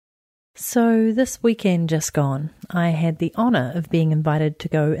So this weekend just gone, I had the honour of being invited to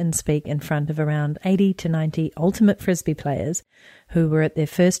go and speak in front of around 80 to 90 ultimate Frisbee players who were at their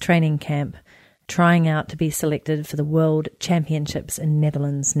first training camp, trying out to be selected for the World Championships in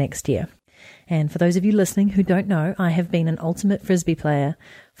Netherlands next year. And for those of you listening who don't know, I have been an ultimate Frisbee player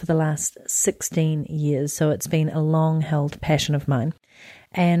for the last 16 years, so it's been a long-held passion of mine.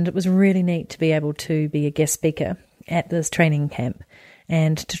 And it was really neat to be able to be a guest speaker at this training camp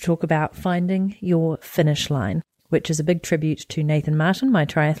and to talk about finding your finish line, which is a big tribute to Nathan Martin, my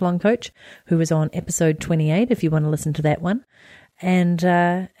triathlon coach, who was on episode 28, if you want to listen to that one. And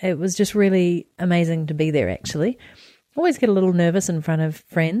it was just really amazing to be there, actually. I always get a little nervous in front of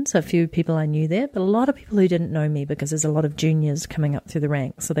friends, a few people I knew there, but a lot of people who didn't know me because there's a lot of juniors coming up through the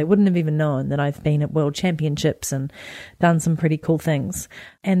ranks, so they wouldn't have even known that I've been at World Championships and done some pretty cool things.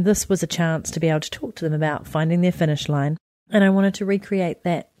 And this was a chance to be able to talk to them about finding their finish line. And I wanted to recreate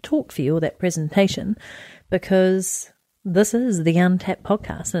that talk for you, or that presentation, because this is the Untapped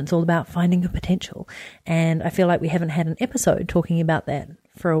podcast and it's all about finding your potential. And I feel like we haven't had an episode talking about that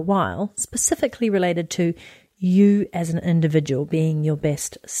for a while, specifically related to you as an individual being your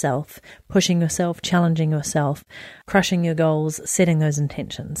best self, pushing yourself, challenging yourself, crushing your goals, setting those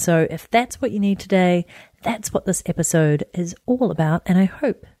intentions. So if that's what you need today, that's what this episode is all about, and I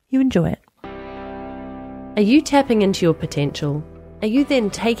hope you enjoy it. Are you tapping into your potential? Are you then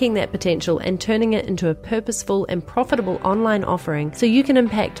taking that potential and turning it into a purposeful and profitable online offering so you can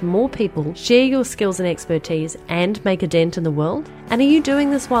impact more people, share your skills and expertise, and make a dent in the world? And are you doing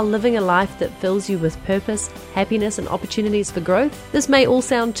this while living a life that fills you with purpose, happiness, and opportunities for growth? This may all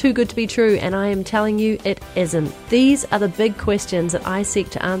sound too good to be true, and I am telling you it isn't. These are the big questions that I seek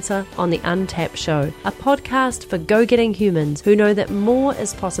to answer on the Untapped Show, a podcast for go-getting humans who know that more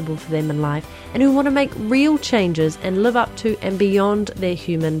is possible for them in life and who want to make real changes and live up to and beyond their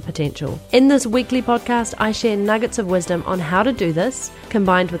human potential. In this weekly podcast, I share nuggets of wisdom on how to do this,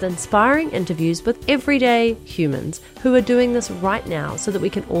 combined with inspiring interviews with everyday humans who are doing this right now so that we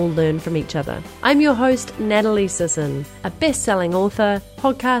can all learn from each other. I'm your host, Natalie Sisson, a best-selling author,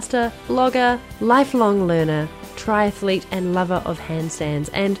 podcaster, blogger, lifelong learner, triathlete and lover of handstands,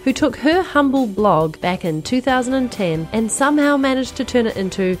 and who took her humble blog back in 2010 and somehow managed to turn it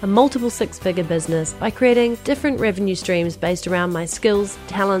into a multiple six-figure business by creating different revenue streams based around my skills,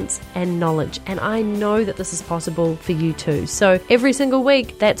 talents, and knowledge. And I know that this is possible for you too. So every single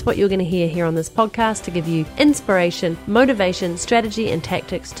week, that's what you're going to hear here on this podcast, to give you inspiration, motivation, strategy, and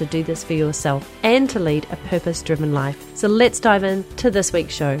tactics to do this for yourself and to lead a purpose-driven life. So let's dive into this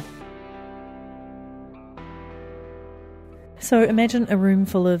week's show. So imagine a room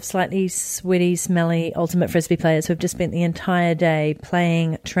full of slightly sweaty, smelly ultimate Frisbee players who have just spent the entire day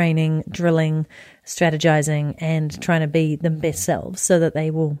playing, training, drilling, strategizing, and trying to be their best selves so that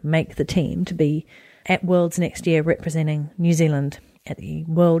they will make the team to be at Worlds next year representing New Zealand at the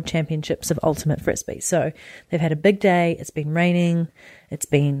World Championships of Ultimate Frisbee. So they've had a big day, it's been raining, it's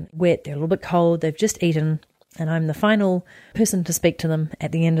been wet, they're a little bit cold, they've just eaten, and I'm the final person to speak to them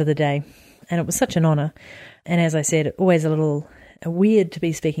at the end of the day. And it was such an honour. And as I said, always a little weird to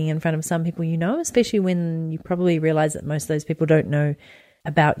be speaking in front of some people you know, especially when you probably realise that most of those people don't know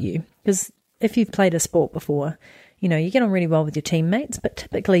about you. Because if you've played a sport before, you know, you get on really well with your teammates, but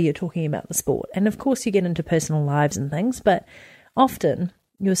typically you're talking about the sport. And of course you get into personal lives and things, but often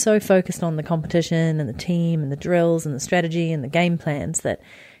you're so focused on the competition and the team and the drills and the strategy and the game plans that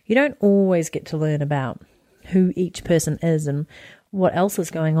you don't always get to learn about who each person is and what else is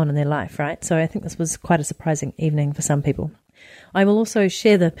going on in their life, right? So I think this was quite a surprising evening for some people. I will also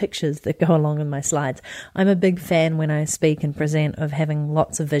share the pictures that go along with my slides. I'm a big fan when I speak and present of having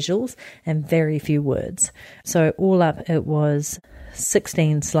lots of visuals and very few words. So all up, it was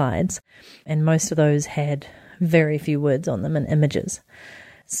 16 slides, and most of those had very few words on them and images.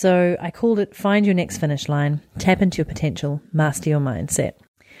 So I called it Find Your Next Finish Line, Tap Into Your Potential, Master Your Mindset.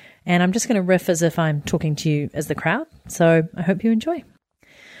 And I'm just going to riff as if I'm talking to you as the crowd, so I hope you enjoy.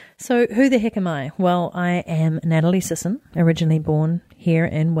 So who the heck am I? Well, I am Natalie Sisson, originally born here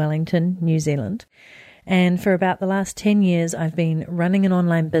in Wellington, New Zealand. And for about the last 10 years, I've been running an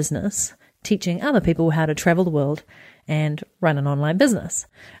online business, teaching other people how to travel the world and run an online business.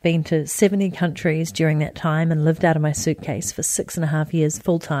 Been to 70 countries during that time and lived out of my suitcase for 6.5 years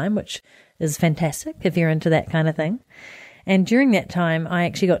full-time, which is fantastic if you're into that kind of thing. And during that time, I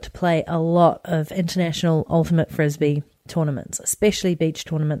actually got to play a lot of international ultimate Frisbee tournaments, especially beach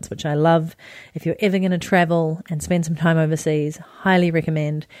tournaments, which I love. If you're ever going to travel and spend some time overseas, highly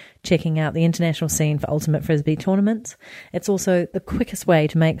recommend checking out the international scene for ultimate Frisbee tournaments. It's also the quickest way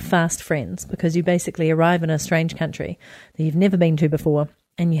to make fast friends because you basically arrive in a strange country that you've never been to before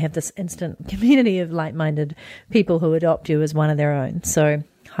and you have this instant community of like-minded people who adopt you as one of their own. So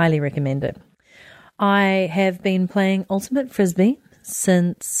highly recommend it. I have been playing Ultimate Frisbee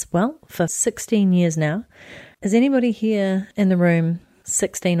for 16 years now. Is anybody here in the room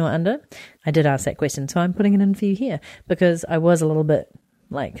 16 or under? I did ask that question, so I'm putting it in for you here because I was a little bit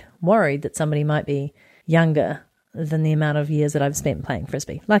worried that somebody might be younger than the amount of years that I've spent playing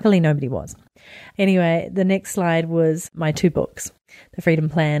Frisbee. Luckily, nobody was. Anyway, the next slide was my 2 books, The Freedom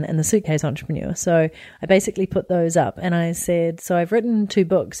Plan and The Suitcase Entrepreneur. So I basically put those up and I said, so I've written 2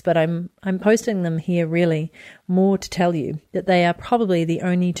 books, but I'm posting them here really more to tell you that they are probably the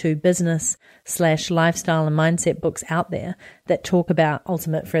only 2 business/lifestyle and mindset books out there that talk about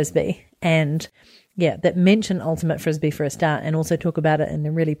Ultimate Frisbee and that mention Ultimate Frisbee for a start and also talk about it in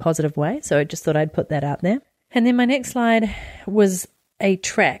a really positive way. So I just thought I'd put that out there. And then my next slide was a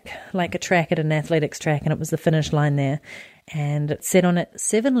track, like a track at an athletics track, and it was the finish line there. And it said on it,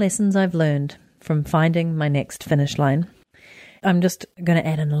 7 lessons I've learned from finding my next finish line. I'm just going to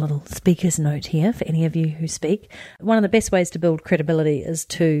add in a little speaker's note here for any of you who speak. One of the best ways to build credibility is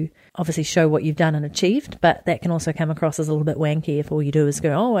to obviously show what you've done and achieved, but that can also come across as a little bit wanky if all you do is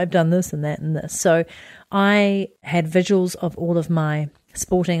go, oh, I've done this and that and this. So I had visuals of all of my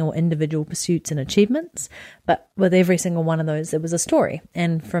sporting or individual pursuits and achievements, but with every single one of those, there was a story.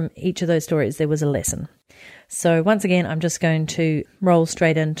 And from each of those stories, there was a lesson. So once again, I'm just going to roll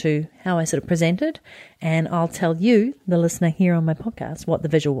straight into how I sort of presented, and I'll tell you, the listener here on my podcast, what the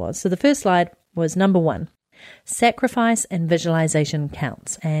visual was. So the first slide was number 1, sacrifice and visualization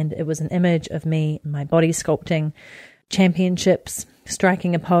counts. And it was an image of me, my body sculpting championships,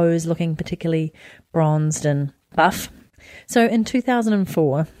 striking a pose, looking particularly bronzed and buff. So in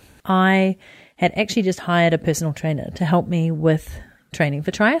 2004, I had actually just hired a personal trainer to help me with training for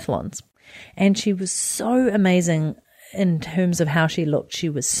triathlons. And she was so amazing in terms of how she looked. She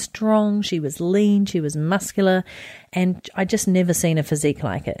was strong, she was lean, she was muscular, and I just never seen a physique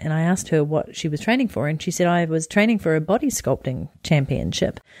like it. And I asked her what she was training for, and she said, I was training for a body sculpting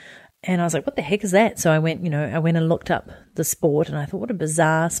championship. And I was like, what the heck is that? So I went and looked up the sport, and I thought, what a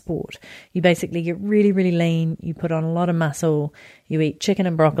bizarre sport. You basically get really, really lean. You put on a lot of muscle. You eat chicken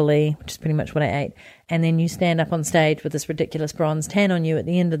and broccoli, which is pretty much what I ate. And then you stand up on stage with this ridiculous bronze tan on you at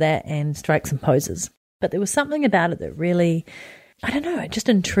the end of that and strike some poses. But there was something about it that really, I don't know, it just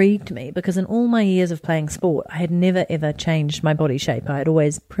intrigued me because in all my years of playing sport, I had never ever changed my body shape. I had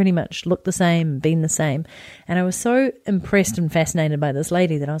always pretty much looked the same, been the same. And I was so impressed and fascinated by this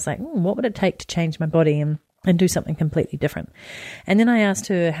lady that I was like, what would it take to change my body and do something completely different? And then I asked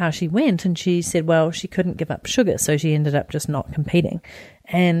her how she went, and she said, well, she couldn't give up sugar, so she ended up just not competing.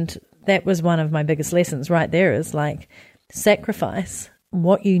 And that was one of my biggest lessons right there, is like, sacrifice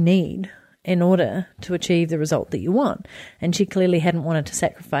what you need in order to achieve the result that you want. And she clearly hadn't wanted to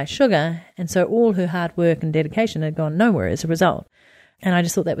sacrifice sugar, and so all her hard work and dedication had gone nowhere as a result. And I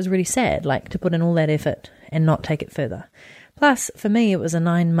just thought that was really sad, like to put in all that effort and not take it further. Plus, for me, it was a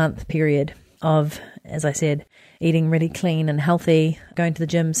 9-month period of, as I said, eating really clean and healthy, going to the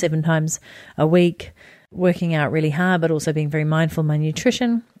gym 7 times a week, working out really hard, but also being very mindful of my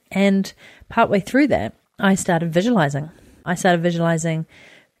nutrition. And partway through that, I started visualizing.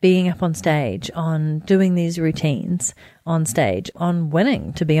 Being up on stage, on doing these routines on stage, on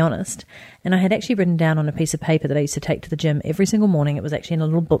winning, to be honest. And I had actually written down on a piece of paper that I used to take to the gym every single morning. It was actually in a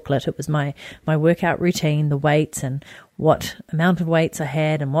little booklet. It was my workout routine, the weights and what amount of weights I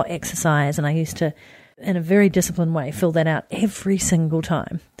had and what exercise. And I used to, in a very disciplined way, fill that out every single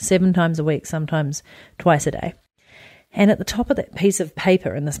time, 7 times a week, sometimes twice a day. And at the top of that piece of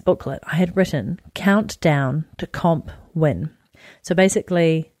paper in this booklet, I had written, count down to comp win. So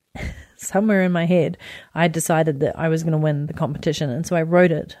basically, somewhere in my head, I decided that I was going to win the competition. And so I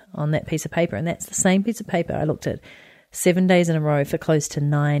wrote it on that piece of paper. And that's the same piece of paper I looked at 7 days in a row for close to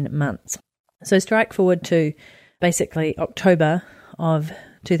 9 months. So strike forward to basically October of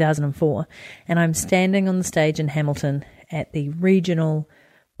 2004. And I'm standing on the stage in Hamilton at the regional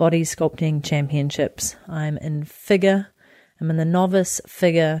body sculpting championships. I'm in figure. I'm in the novice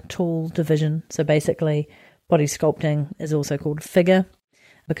figure tall division. So basically, body sculpting is also called figure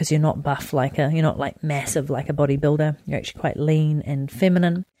because you're not buff you're not like massive like a bodybuilder. You're actually quite lean and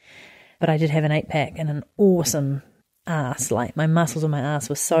feminine. But I did have an 8-pack and an awesome ass. Like my muscles on my ass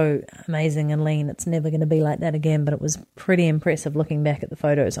were so amazing and lean. It's never going to be like that again, but it was pretty impressive looking back at the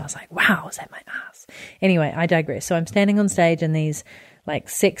photos. I was like, wow, is that my ass? Anyway, I digress. So I'm standing on stage in these like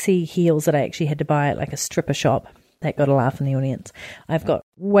sexy heels that I actually had to buy at like a stripper shop. that got a laugh in the audience. I've got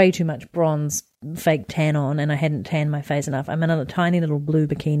way too much bronze fake tan on, and I hadn't tanned my face enough. I'm in a tiny little blue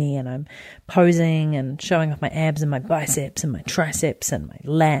bikini, and I'm posing and showing off my abs and my biceps and my triceps and my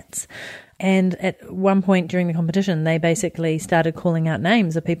lats. And at one point during the competition, they basically started calling out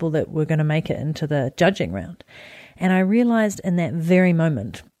names of people that were going to make it into the judging round. And I realized in that very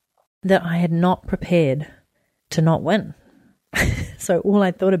moment that I had not prepared to not win. So all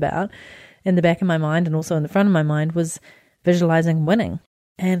I thought about in the back of my mind and also in the front of my mind was visualizing winning.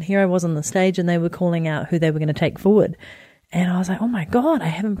 And here I was on the stage, and they were calling out who they were going to take forward. And I was like, oh my God, I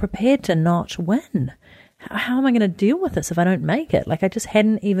haven't prepared to not win. How am I going to deal with this if I don't make it? Like, I just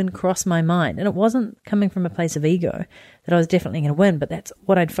hadn't even crossed my mind. And it wasn't coming from a place of ego that I was definitely going to win, but that's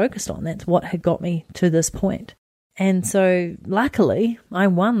what I'd focused on. That's what had got me to this point. And so luckily I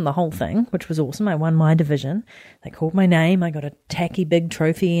won the whole thing, which was awesome. I won my division. They called my name. I got a tacky big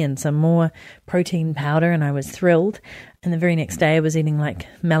trophy and some more protein powder, and I was thrilled. And the very next day I was eating like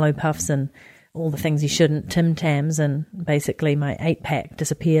Mallow Puffs and all the things you shouldn't, Tim Tams, and basically my 8-pack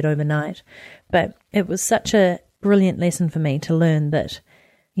disappeared overnight. But it was such a brilliant lesson for me to learn that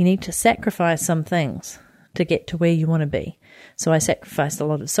you need to sacrifice some things to get to where you want to be. So I sacrificed a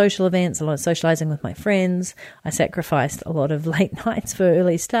lot of social events, a lot of socializing with my friends. I sacrificed a lot of late nights for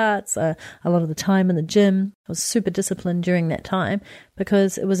early starts, a lot of the time in the gym. I was super disciplined during that time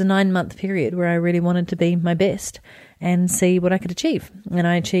because it was a 9-month period where I really wanted to be my best and see what I could achieve. And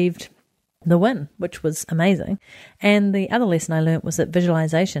I achieved the win, which was amazing. And the other lesson I learned was that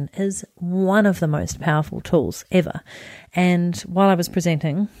visualization is one of the most powerful tools ever. And while I was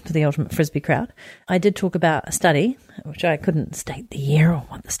presenting to the Ultimate Frisbee crowd, I did talk about a study, which I couldn't state the year or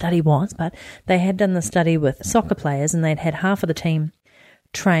what the study was, but they had done the study with soccer players, and they'd had half of the team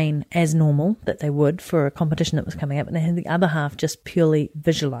train as normal that they would for a competition that was coming up, and they had the other half just purely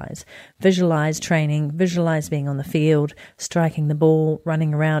visualize training, visualize being on the field, striking the ball,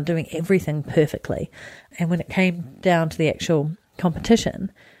 running around, doing everything perfectly. And when it came down to the actual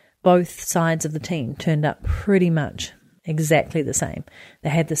competition, both sides of the team turned up pretty much exactly the same. They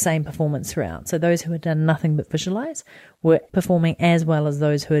had the same performance throughout. So those who had done nothing but visualize were performing as well as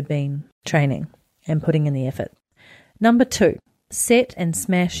those who had been training and putting in the effort. Number 2. Set and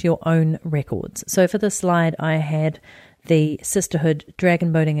smash your own records. So for this slide, I had the Sisterhood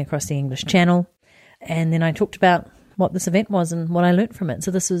dragon boating across the English Channel, and then I talked about what this event was and what I learnt from it.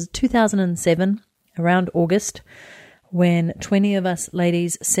 So this was 2007, around August, when 20 of us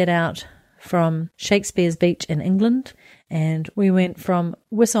ladies set out from Shakespeare's Beach in England, and we went from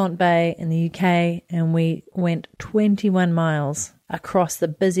Wissant Bay in the UK, and we went 21 miles across the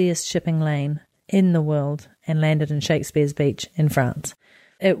busiest shipping lane in the world and landed in Shakespeare's Beach in France.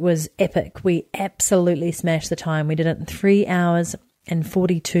 It was epic. We absolutely smashed the time. We did it in 3 hours and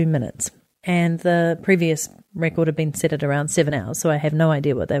 42 minutes. And the previous record had been set at around 7 hours, so I have no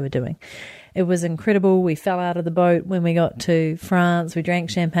idea what they were doing. It was incredible. We fell out of the boat when we got to France. We drank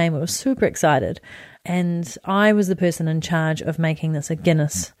champagne. We were super excited. And I was the person in charge of making this a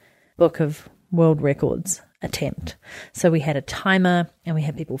Guinness Book of World Records attempt. So we had a timer, and we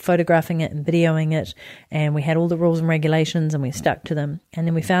had people photographing it and videoing it, and we had all the rules and regulations, and we stuck to them. And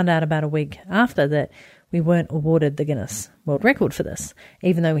then we found out about a week after that we weren't awarded the Guinness World Record for this,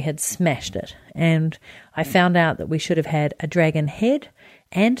 even though we had smashed it. And I found out that we should have had a dragon head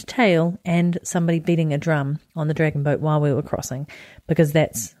and tail and somebody beating a drum on the dragon boat while we were crossing, because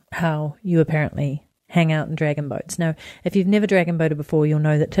that's how you apparently hang out in dragon boats. Now, if you've never dragon boated before, you'll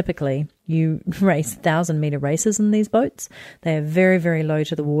know that typically you race 1,000-meter races in these boats. They are very, very low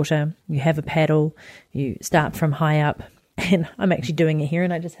to the water. You have a paddle. You start from high up. And I'm actually doing it here,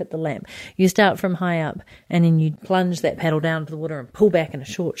 and I just hit the lamp. You start from high up, and then you plunge that paddle down to the water and pull back in a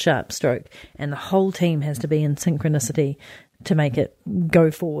short, sharp stroke. And the whole team has to be in synchronicity to make it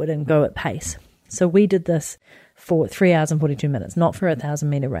go forward and go at pace. So we did this for 3 hours and 42 minutes, not for a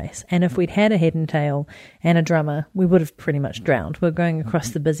 1,000-meter race. And if we'd had a head and tail and a drummer, we would have pretty much drowned. We're going across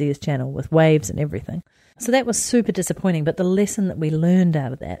the busiest channel with waves and everything. So that was super disappointing. But the lesson that we learned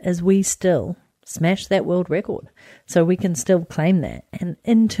out of that is we still smashed that world record. So we can still claim that. And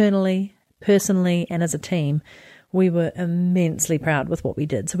internally, personally, and as a team, we were immensely proud with what we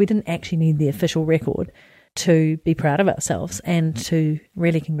did. So we didn't actually need the official record to be proud of ourselves and to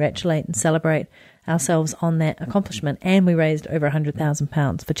really congratulate and celebrate ourselves on that accomplishment. And we raised over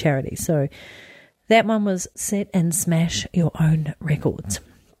 £100,000 for charity. So that one was set and smash your own records.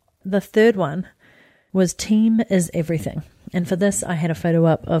 The third one was team is everything. And for this, I had a photo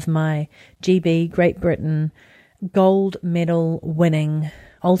up of my GB Great Britain gold medal winning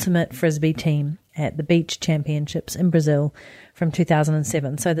Ultimate Frisbee team at the beach championships in Brazil from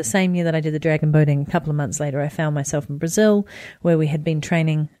 2007. So the same year that I did the dragon boating, a couple of months later, I found myself in Brazil, where we had been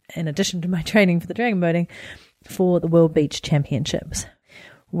training, in addition to my training for the dragon boating, for the World Beach Championships.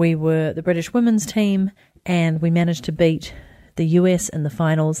 We were the British women's team, and we managed to beat the US in the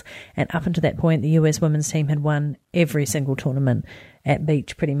finals, and up until that point, the US women's team had won every single tournament at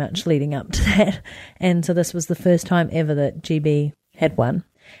beach pretty much leading up to that. And so this was the first time ever that GB had won.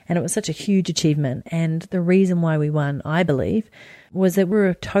 And it was such a huge achievement. And the reason why we won, I believe, was that we were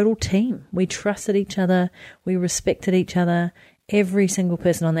a total team. We trusted each other. We respected each other. Every single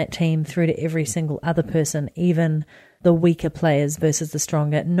person on that team through to every single other person, even the weaker players versus the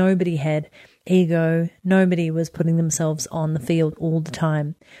stronger. Nobody had ego. Nobody was putting themselves on the field all the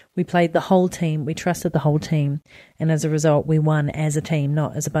time. We played the whole team. We trusted the whole team. And as a result, we won as a team,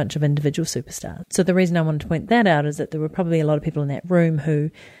 not as a bunch of individual superstars. So the reason I wanted to point that out is that there were probably a lot of people in that room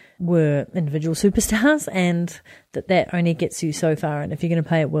who were individual superstars, and that only gets you so far. And if you're going to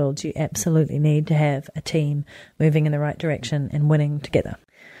play at Worlds, you absolutely need to have a team moving in the right direction and winning together.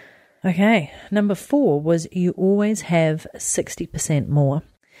 Okay, number 4 was you always have 60% more.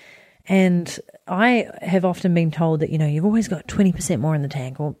 And I have often been told that, you've always got 20% more in the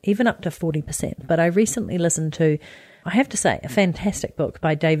tank, or even up to 40%. But I recently listened to, I have to say, a fantastic book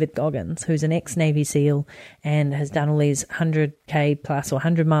by David Goggins, who's an ex-Navy SEAL and has done all these 100K plus or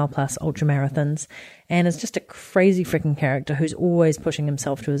 100-mile plus ultramarathons, and is just a crazy freaking character who's always pushing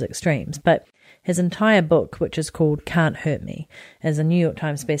himself to his extremes. But his entire book, which is called Can't Hurt Me, is a New York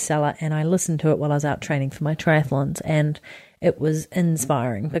Times bestseller, and I listened to it while I was out training for my triathlons, and it was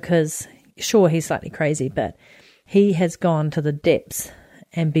inspiring because, sure, he's slightly crazy, but he has gone to the depths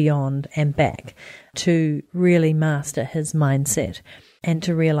and beyond and back to really master his mindset and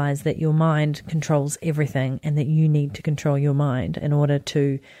to realize that your mind controls everything and that you need to control your mind in order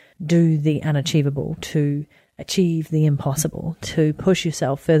to do the unachievable, to achieve the impossible, to push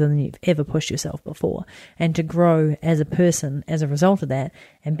yourself further than you've ever pushed yourself before, and to grow as a person as a result of that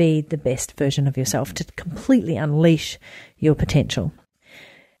and be the best version of yourself, to completely unleash your potential.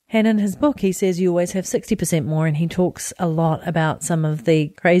 And in his book, he says you always have 60% more, and he talks a lot about some of the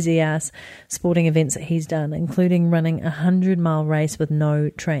crazy-ass sporting events that he's done, including running a 100-mile race with no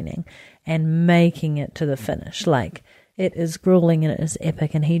training and making it to the finish. Like, it is grueling and it is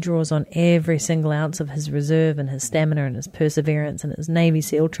epic, and he draws on every single ounce of his reserve and his stamina and his perseverance and his Navy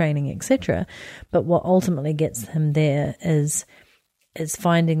SEAL training, etc. But what ultimately gets him there is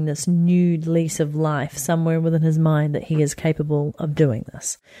finding this new lease of life somewhere within his mind that he is capable of doing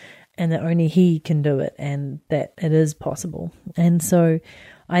this, and that only he can do it, and that it is possible. And so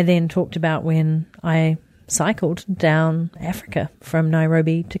I then talked about when I cycled down Africa from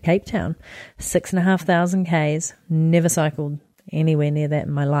Nairobi to Cape Town, 6,500 Ks, never cycled anywhere near that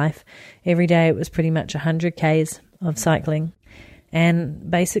in my life. Every day it was pretty much 100 Ks of cycling. And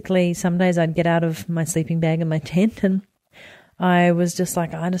basically some days I'd get out of my sleeping bag in my tent and I was just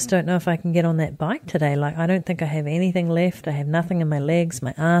like, I just don't know if I can get on that bike today. Like, I don't think I have anything left. I have nothing in my legs.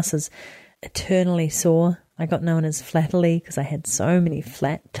 My ass is eternally sore. I got known as Flatterly because I had so many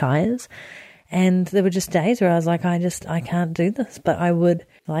flat tires. And there were just days where I was like, I can't do this. But I would,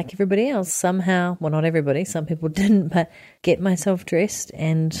 like everybody else, somehow, well, not everybody, some people didn't, but get myself dressed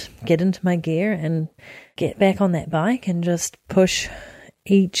and get into my gear and get back on that bike and just push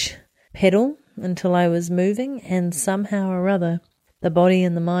each pedal until I was moving, and somehow or other the body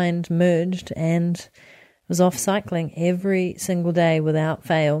and the mind merged and was off cycling every single day without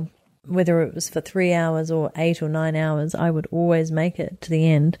fail. Whether it was for 3 hours or 8 or 9 hours, I would always make it to the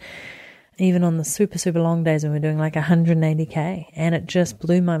end, even on the super, super long days when we're doing like 180K. And it just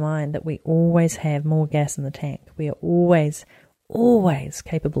blew my mind that we always have more gas in the tank. We are always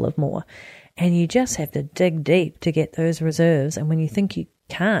capable of more. And you just have to dig deep to get those reserves. And when you think you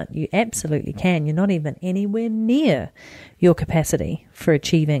can't, you absolutely can. You're not even anywhere near your capacity for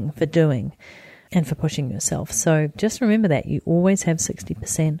achieving, for doing, and for pushing yourself. So just remember that you always have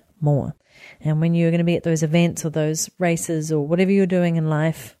 60% more. And when you're going to be at those events or those races or whatever you're doing in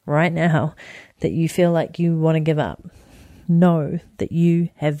life right now that you feel like you want to give up, know that you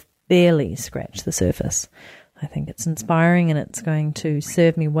have barely scratched the surface. I think it's inspiring and it's going to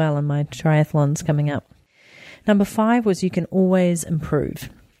serve me well in my triathlons coming up. Number 5 was you can always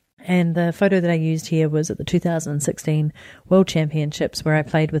improve. And the photo that I used here was at the 2016 World Championships where I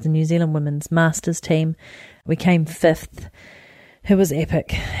played with the New Zealand Women's Masters team. We came 5th. It was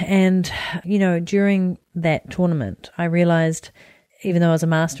epic. And, during that tournament, I realized, even though I was a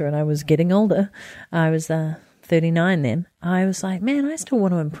master and I was getting older, I was 39 then, I was like, man, I still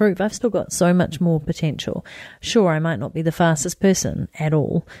want to improve. I've still got so much more potential. Sure, I might not be the fastest person at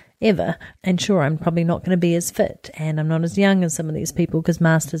all ever. And sure, I'm probably not going to be as fit, and I'm not as young as some of these people because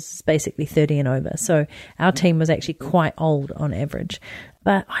Masters is basically 30 and over. So our team was actually quite old on average.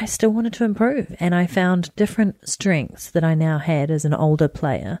 But I still wanted to improve, and I found different strengths that I now had as an older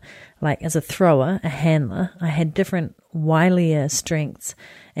player. Like as a thrower, a handler, I had different wilier strengths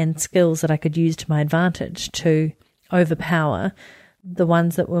and skills that I could use to my advantage to overpower the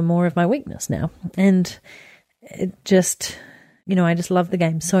ones that were more of my weakness now. And it just, I just love the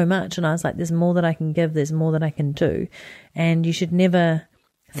game so much, and I was like, there's more that I can give, there's more that I can do. And you should never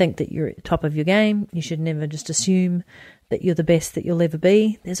think that you're at the top of your game. You should never just assume that you're the best that you'll ever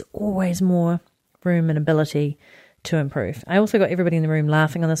be. There's always more room and ability to improve. I also got everybody in the room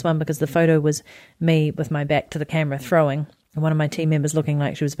laughing on this one because the photo was me with my back to the camera throwing, and one of my team members looking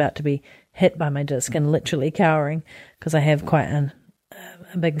like she was about to be hit by my disc and literally cowering because I have quite a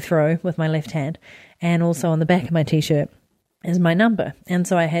big throw with my left hand. And also on the back of my t-shirt is my number. And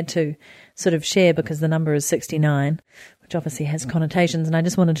so I had to sort of share, because the number is 69, which obviously has connotations, and I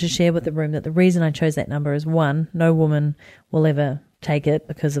just wanted to share with the room that the reason I chose that number is, one, no woman will ever take it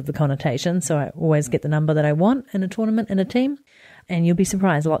because of the connotation, so I always get the number that I want in a tournament, in a team, and you'll be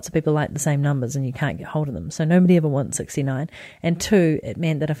surprised, lots of people like the same numbers and you can't get hold of them, so nobody ever wants 69. And two, it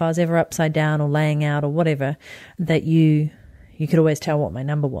meant that if I was ever upside down or laying out or whatever, that you could always tell what my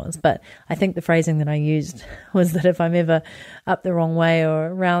number was. But I think the phrasing that I used was that if I'm ever up the wrong way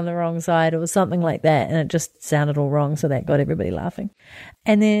or around the wrong side, it was something like that, and it just sounded all wrong, so that got everybody laughing.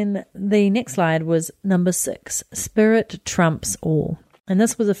 And then the next slide was number 6, Spirit Trumps All. And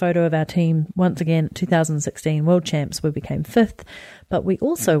this was a photo of our team, once again, 2016 World Champs. We became 5th, but we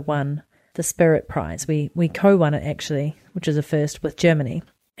also won the Spirit Prize. We co-won it, actually, which is a first, with Germany.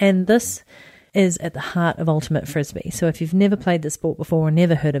 And this is at the heart of Ultimate Frisbee. So if you've never played the sport before or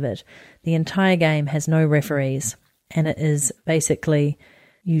never heard of it, the entire game has no referees, and it is basically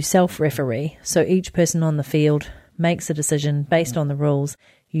you self-referee. So each person on the field makes a decision based on the rules.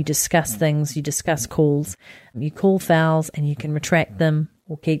 You discuss things, you discuss calls, you call fouls, and you can retract them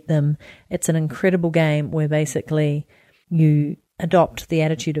or keep them. It's an incredible game where basically you adopt the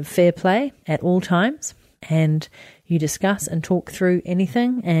attitude of fair play at all times, and you discuss and talk through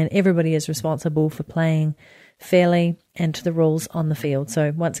anything, and everybody is responsible for playing fairly and to the rules on the field.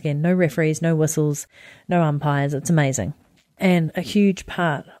 So once again, no referees, no whistles, no umpires. It's amazing. And a huge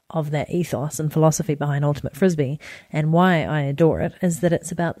part of that ethos and philosophy behind Ultimate Frisbee, and why I adore it, is that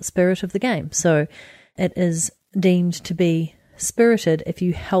it's about the spirit of the game. So it is deemed to be spirited if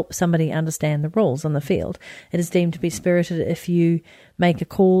you help somebody understand the rules on the field. It is deemed to be spirited if you make a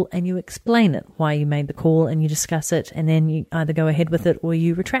call and you explain it, why you made the call, and you discuss it, and then you either go ahead with it or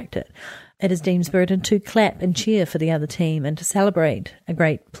you retract it. It is deemed spirited to clap and cheer for the other team and to celebrate a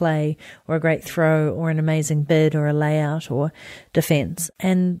great play or a great throw or an amazing bid or a layout or defence.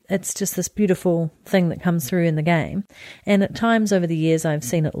 And it's just this beautiful thing that comes through in the game. And at times over the years I've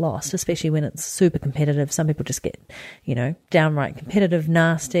seen it lost, especially when it's super competitive. Some people just get, downright competitive,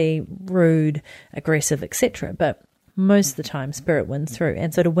 nasty, rude, aggressive, etc. But most of the time spirit wins through.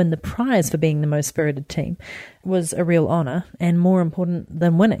 And so to win the prize for being the most spirited team was a real honour, and more important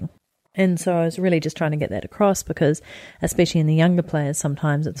than winning. And so I was really just trying to get that across, because especially in the younger players,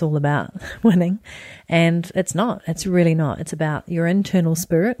 sometimes it's all about winning, and it's not. It's really not. It's about your internal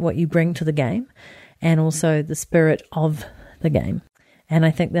spirit, what you bring to the game, and also the spirit of the game. And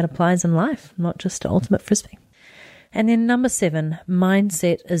I think that applies in life, not just to Ultimate Frisbee. And then number 7,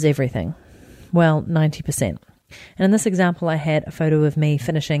 mindset is everything. Well, 90%. And in this example, I had a photo of me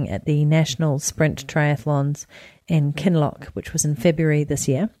finishing at the National Sprint Triathlons in Kinloch, which was in February this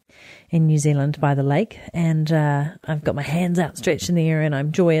year in New Zealand by the lake. And I've got my hands outstretched in the air, and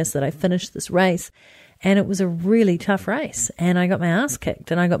I'm joyous that I finished this race. And it was a really tough race, and I got my ass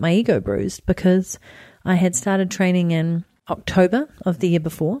kicked and I got my ego bruised because I had started training in October of the year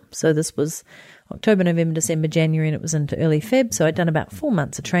before. So this was October, November, December, January, and it was into early Feb. So I'd done about 4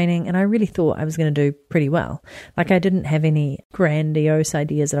 months of training, and I really thought I was going to do pretty well. Like, I didn't have any grandiose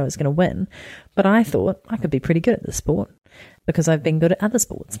ideas that I was going to win, but I thought I could be pretty good at this sport because I've been good at other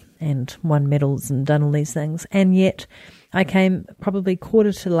sports and won medals and done all these things. And yet I came probably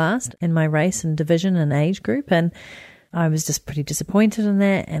quarter to last in my race and division and age group, and I was just pretty disappointed in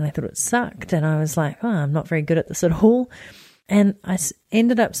that, and I thought it sucked, and I was like, I'm not very good at this at all. And I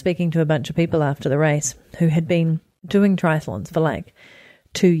ended up speaking to a bunch of people after the race who had been doing triathlons for like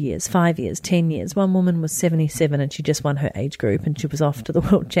 2 years, 5 years, 10 years. One woman was 77 and she just won her age group and she was off to the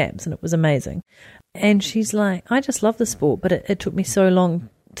World Champs, and it was amazing. And she's like, I just love the sport, but it took me so long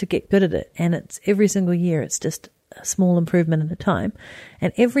to get good at it. And it's every single year, it's just a small improvement at a time.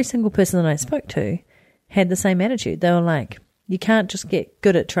 And every single person that I spoke to had the same attitude. They were like, You can't just get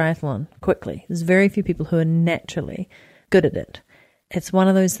good at triathlon quickly. There's very few people who are naturally good at it. It's one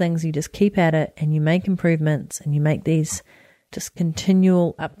of those things you just keep at it and you make improvements and you make these just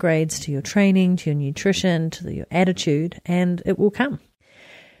continual upgrades to your training, to your nutrition, to your attitude, and it will come.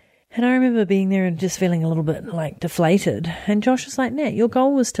 And I remember being there and just feeling a little bit like deflated. And Josh was like, Nat, your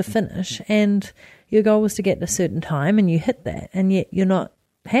goal was to finish and your goal was to get to a certain time and you hit that and yet you're not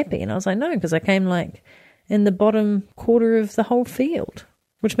happy. And I was like, no, because I came like in the bottom quarter of the whole field,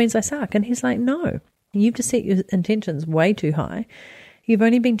 which means I suck. And he's like, no, you've just set your intentions way too high. You've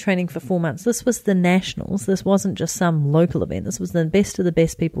only been training for 4 months. This was the nationals. This wasn't just some local event. This was the best of the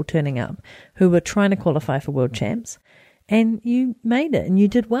best people turning up who were trying to qualify for world champs. And you made it and you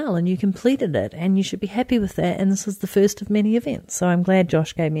did well and you completed it and you should be happy with that. And this is the first of many events. So I'm glad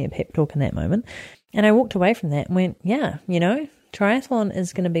Josh gave me a pep talk in that moment. And I walked away from that and went, yeah, triathlon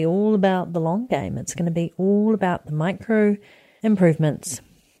is going to be all about the long game. It's going to be all about the micro improvements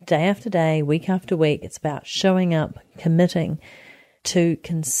day after day, week after week. It's about showing up, committing to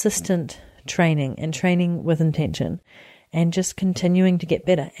consistent training and training with intention and just continuing to get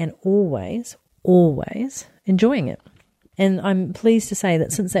better and always enjoying it. And I'm pleased to say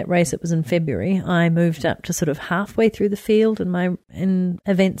that since that race, it was in February, I moved up to sort of halfway through the field in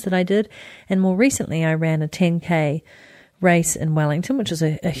events that I did. And more recently, I ran a 10K race in Wellington, which is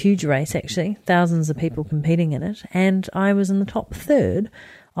a huge race, actually, thousands of people competing in it. And I was in the top third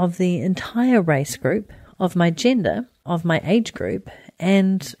of the entire race group, of my gender, of my age group,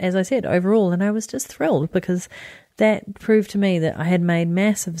 and as I said, overall. And I was just thrilled because that proved to me that I had made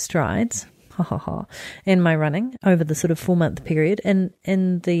massive strides in my running over the sort of 4-month period, and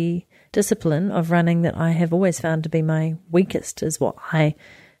in the discipline of running that I have always found to be my weakest, is what I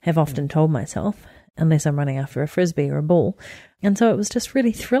have often told myself, unless I'm running after a frisbee or a ball. And so it was just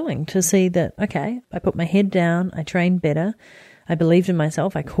really thrilling to see that, okay, I put my head down, I trained better, I believed in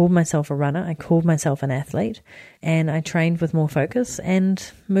myself, I called myself a runner, I called myself an athlete, and I trained with more focus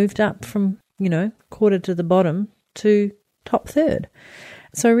and moved up from, quarter to the bottom to top third.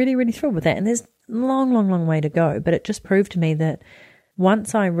 So really, really thrilled with that. And there's a long way to go, but it just proved to me that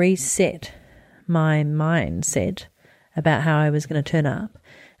once I reset my mindset about how I was going to turn up,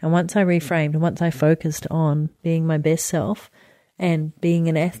 and once I reframed, and once I focused on being my best self and being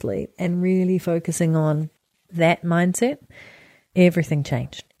an athlete and really focusing on that mindset, everything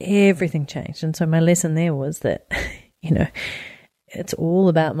changed. Everything changed. And so my lesson there was that, it's all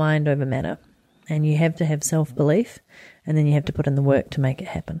about mind over matter. And you have to have self-belief, and then you have to put in the work to make it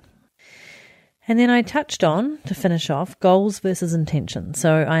happen. And then I touched on, to finish off, goals versus intentions.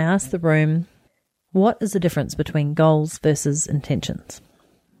 So I asked the room, what is the difference between goals versus intentions?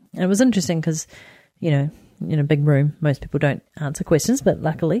 And it was interesting because, in a big room, most people don't answer questions, but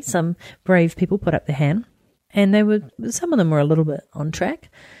luckily some brave people put up their hand. And some of them were a little bit on track.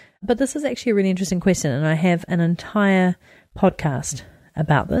 But this is actually a really interesting question, and I have an entire podcast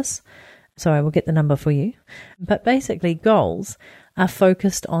about this. So I will get the number for you. But basically, goals are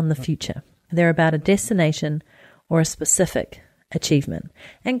focused on the future. They're about a destination or a specific achievement.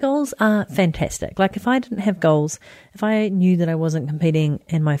 And goals are fantastic. Like if I didn't have goals, if I knew that I wasn't competing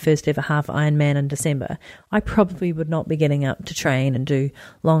in my first ever half Ironman in December, I probably would not be getting up to train and do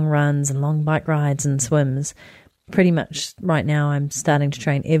long runs and long bike rides and swims. Pretty much right now I'm starting to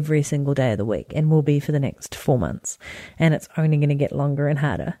train every single day of the week and will be for the next 4 months. And it's only going to get longer and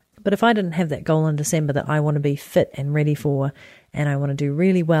harder. But if I didn't have that goal in December that I want to be fit and ready for, and I want to do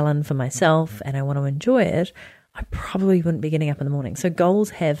really well in for myself, and I want to enjoy it, I probably wouldn't be getting up in the morning. So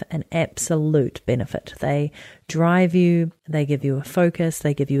goals have an absolute benefit. They drive you, they give you a focus,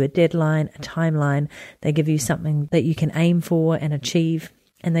 they give you a deadline, a timeline, they give you something that you can aim for and achieve,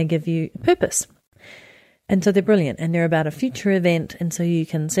 and they give you a purpose. And so they're brilliant, and they're about a future event, and so you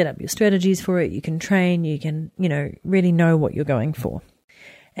can set up your strategies for it, you can train, you can, really know what you're going for.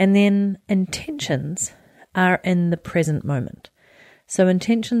 And then intentions are in the present moment. So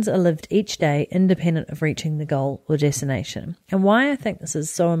intentions are lived each day independent of reaching the goal or destination. And why I think this is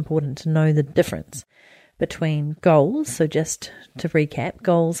so important to know the difference between goals. So just to recap,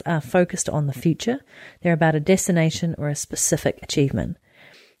 goals are focused on the future. They're about a destination or a specific achievement.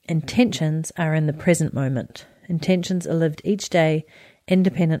 Intentions are in the present moment. Intentions are lived each day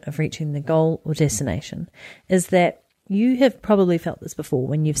independent of reaching the goal or destination. Is that you have probably felt this before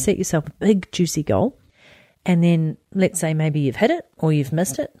when you've set yourself a big, juicy goal, and then let's say maybe you've hit it or you've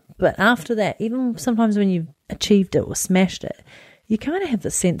missed it. But after that, even sometimes when you've achieved it or smashed it, you kind of have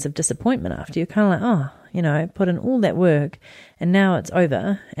this sense of disappointment after. You're kind of like, I put in all that work and now it's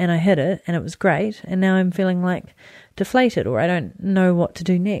over and I hit it and it was great. And now I'm feeling like deflated, or I don't know what to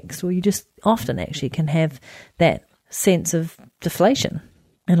do next. Or you just often actually can have that sense of deflation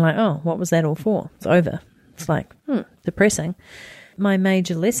and like, oh, what was that all for? It's over. It's like, depressing. My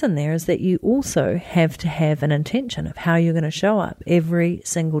major lesson there is that you also have to have an intention of how you're going to show up every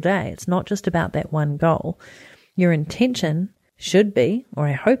single day. It's not just about that one goal. Your intention should be, or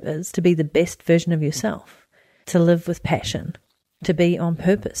I hope is, to be the best version of yourself, to live with passion, to be on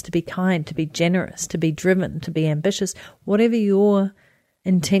purpose, to be kind, to be generous, to be driven, to be ambitious. Whatever your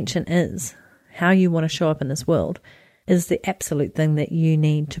intention is, how you want to show up in this world, is the absolute thing that you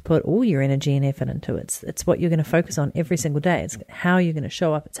need to put all your energy and effort into. It's what you're going to focus on every single day. It's how you're going to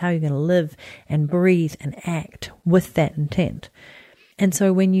show up. It's how you're going to live and breathe and act with that intent. And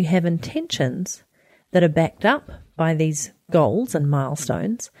so when you have intentions that are backed up by these goals and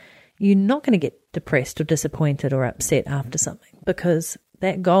milestones, you're not going to get depressed or disappointed or upset after something, because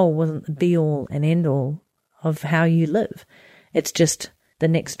that goal wasn't the be-all and end-all of how you live. It's just the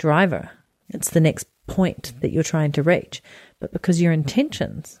next driver. It's the next point that you're trying to reach. But because your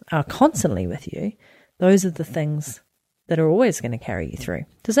intentions are constantly with you, those are the things that are always going to carry you through.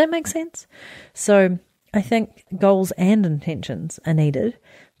 Does that make sense? So I think goals and intentions are needed,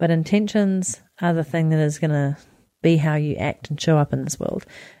 but intentions are the thing that is going to be how you act and show up in this world.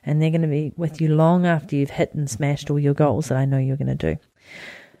 And they're going to be with you long after you've hit and smashed all your goals that I know you're going to do.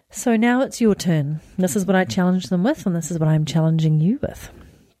 So now it's your turn. This is what I challenge them with, and this is what I'm challenging you with.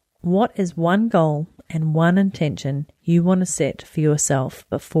 What is one goal and one intention you want to set for yourself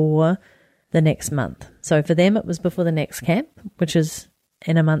before the next month? So for them, it was before the next camp, which is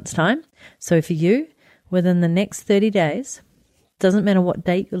in a month's time. So for you, within the next 30 days, doesn't matter what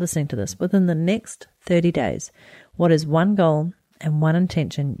date you're listening to this, within the next 30 days, what is one goal and one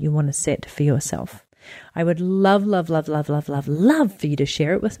intention you want to set for yourself? I would love for you to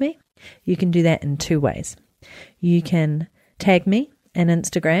share it with me. You can do that in two ways. You can tag me on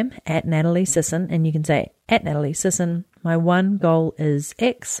Instagram at Natalie Sisson, and you can say, at Natalie Sisson, my one goal is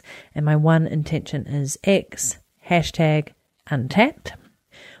X and my one intention is X, #untapped.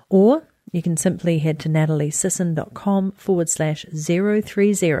 Or you can simply head to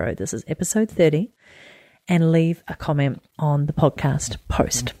nataliesisson.com/030. This is episode 30, and leave a comment on the podcast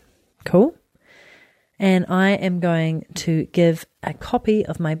post. Cool? And I am going to give a copy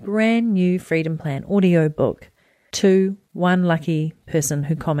of my brand new Freedom Plan audio book to one lucky person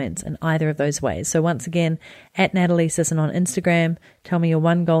who comments in either of those ways. So once again, at Natalie Sisson on Instagram, tell me your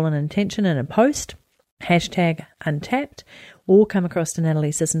one goal and intention in a post, #untapped, or come across to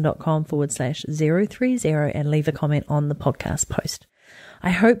nataliesisson.com/030 and leave a comment on the podcast post. I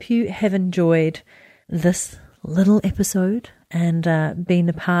hope you have enjoyed this little episode and been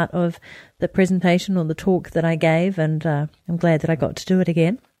a part of the presentation or the talk that I gave, and I'm glad that I got to do it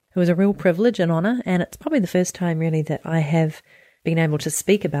again. It was a real privilege and honour, and it's probably the first time really that I have been able to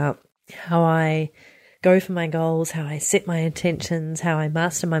speak about how I go for my goals, how I set my intentions, how I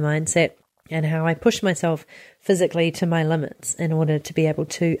master my mindset, and how I push myself physically to my limits in order to be able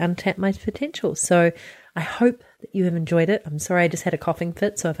to untap my potential. So I hope that you have enjoyed it. I'm sorry I just had a coughing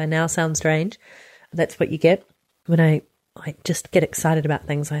fit, so if I now sound strange, that's what you get. When I just get excited about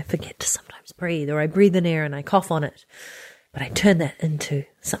things, I forget to sometimes breathe, or I breathe in air and I cough on it. But I turn that into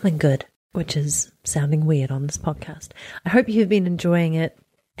something good, which is sounding weird on this podcast. I hope you have been enjoying it,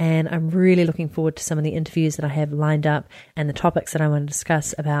 and I'm really looking forward to some of the interviews that I have lined up and the topics that I want to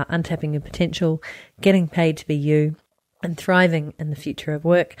discuss about untapping your potential, getting paid to be you, and thriving in the future of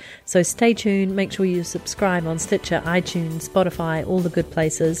work. So stay tuned. Make sure you subscribe on Stitcher, iTunes, Spotify, all the good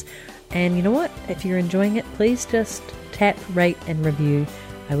places. And you know what? If you're enjoying it, please just tap, rate, and review.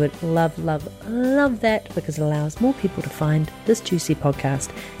 I would love that, because it allows more people to find this juicy podcast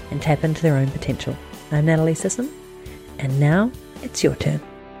and tap into their own potential. I'm Natalie Sisson, and now it's your turn.